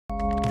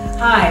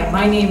Hi,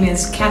 my name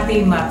is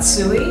Kathy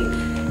Matsui,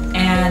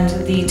 and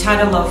the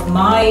title of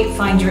my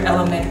Find Your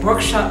Element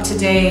workshop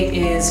today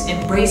is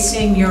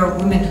Embracing Your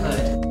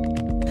Womanhood.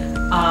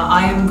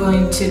 I am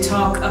going to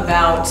talk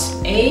about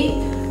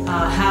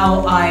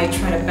how I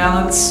try to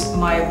balance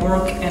my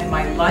work and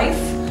my life,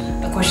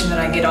 a question that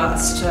I get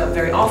asked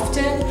very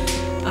often.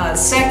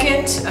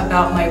 Second,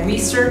 about my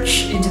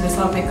research into the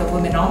topic of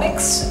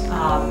womenomics,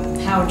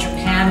 how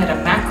Japan at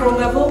a macro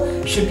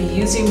level should be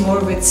using more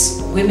of its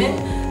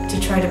women to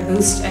try to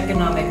boost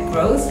economic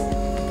growth.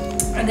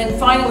 And then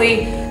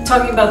finally,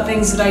 talking about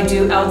things that I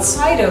do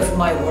outside of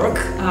my work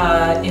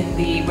in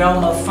the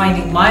realm of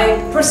finding my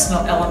personal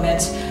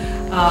element.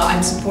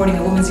 I'm supporting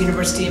a women's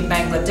university in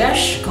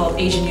Bangladesh called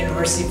Asian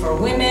University for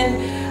Women,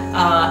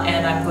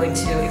 and I'm going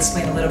to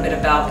explain a little bit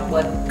about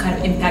what kind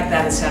of impact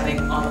that is having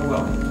on the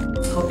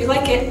world. Hope you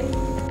like it.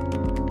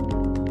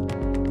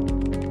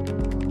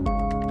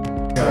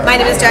 My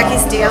name is Jackie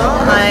Steele.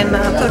 I'm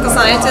a political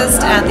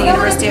scientist at the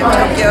University of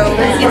Tokyo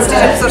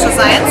Institute of Social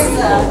Science.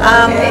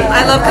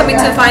 I love coming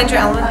to Find Your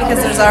Element because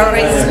there's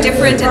always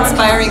different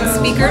inspiring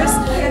speakers.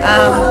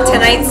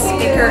 Tonight's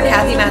speaker,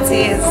 Kathy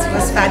Matsui,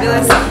 was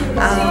fabulous.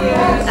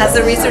 As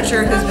a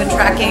researcher who's been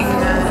tracking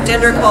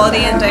gender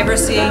equality and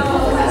diversity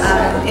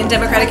in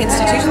democratic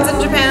institutions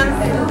in Japan,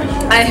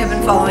 I have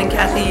been following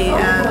Kathy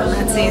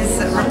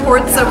Matsui's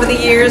reports over the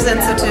years, and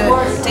so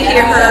to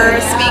hear her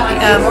speak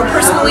more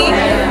personally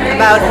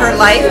about her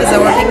life as a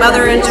working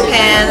mother in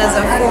Japan, as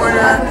a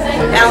foreigner,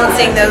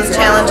 balancing those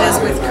challenges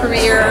with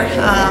career,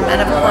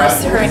 and of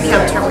course her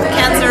encounter with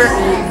cancer,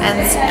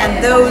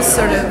 and those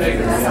sort of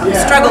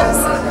struggles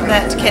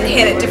that can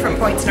hit at different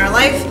points in our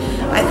life.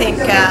 I think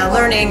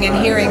learning and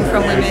hearing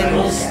from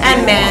women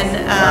and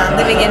men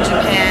living in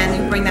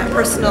Japan who bring that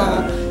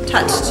personal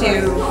touch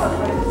to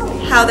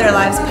how their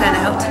lives pan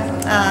out.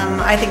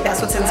 I think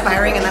that's what's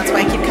inspiring, and that's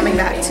why I keep coming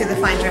back to the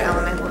Find Your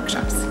Element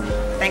workshops.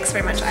 Thanks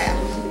very much,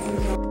 Aya.